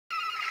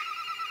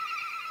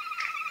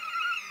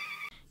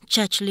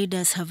Church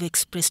leaders have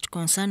expressed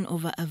concern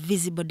over a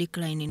visible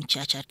decline in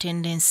church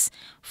attendance.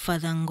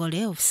 Father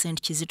Ngole of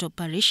St. Kizito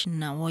Parish,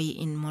 Nawoi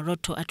in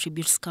Mororto,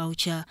 attributes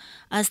culture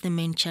as the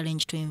main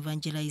challenge to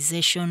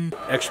evangelization.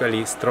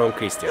 Actually, strong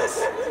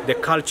Christians. The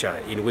culture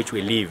in which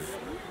we live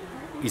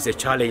is a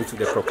challenge to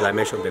the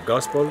proclamation of the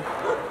gospel,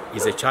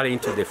 is a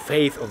challenge to the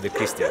faith of the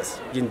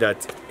Christians. In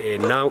that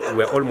now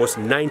we're almost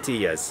 90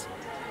 years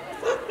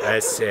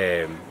as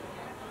a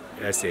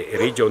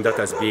region that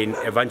has been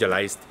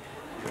evangelized,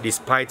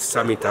 despite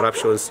some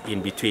interruptions in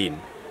between.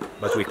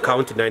 But we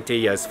count 90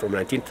 years from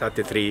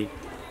 1933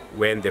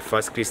 when the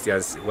first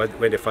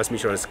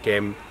missionaries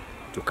came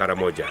to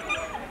Karamoja.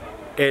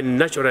 And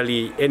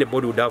naturally,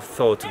 anybody would have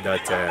thought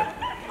that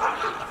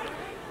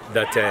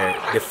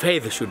the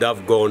faith should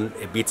have gone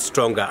a bit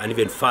stronger and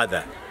even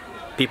further.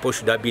 People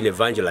should have been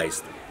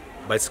evangelized.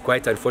 But it's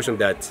quite unfortunate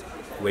that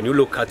when you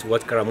look at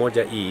what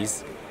Karamoja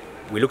is,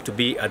 we look to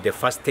be at the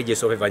first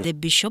stages of evangelism.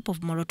 The Bishop of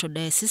Mororto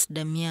Diocese,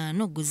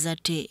 Damiano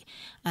Guzate,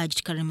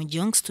 urged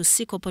Karamojans to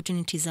seek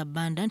opportunities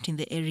abundant in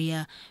the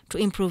area to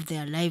improve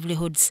their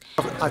livelihoods.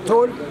 At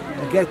all,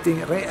 getting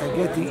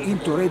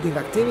into raiding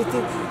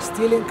activity,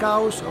 stealing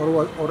cows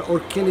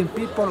or killing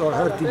people or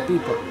hurting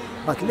people.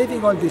 But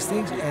leaving all these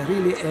things and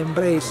really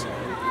embrace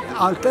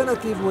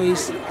alternative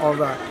ways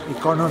of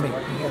economy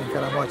in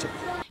Karamoja.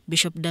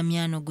 Bishop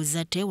Damiano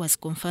Guzate was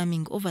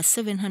confirming over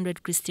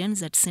 700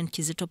 Christians at St.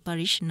 Kizito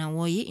Parish,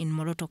 Nawoi in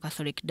Mororto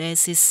Catholic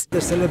Diocese.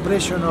 The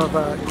celebration of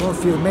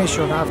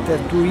confirmation after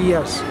 2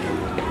 years.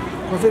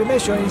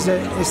 Confirmation is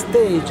a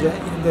stage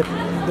in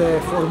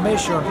the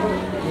formation,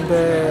 in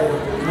the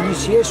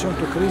initiation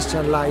to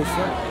Christian life,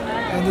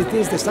 and it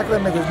is the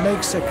sacrament that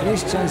makes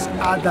Christians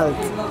adult.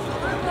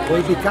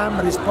 They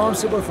become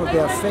responsible for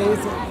their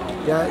faith,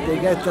 they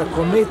get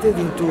committed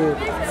into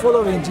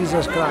following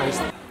Jesus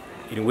Christ.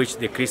 In which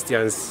the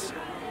Christians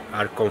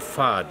are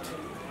conferred,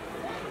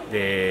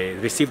 they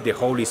receive the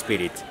Holy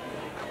Spirit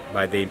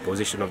by the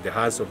imposition of the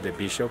hands of the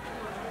bishop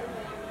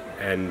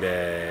and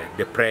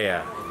the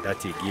prayer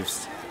that he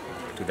gives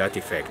to that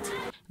effect.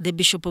 The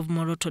Bishop of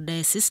Mororto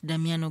Diocese,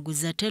 Damiano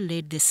Guzate,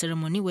 led the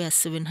ceremony where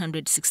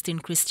 716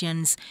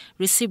 Christians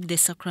received the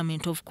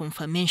sacrament of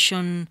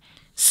confirmation.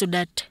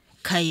 Sudat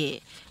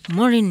Kaye,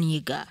 Maureen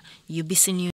Yiga, UBC News.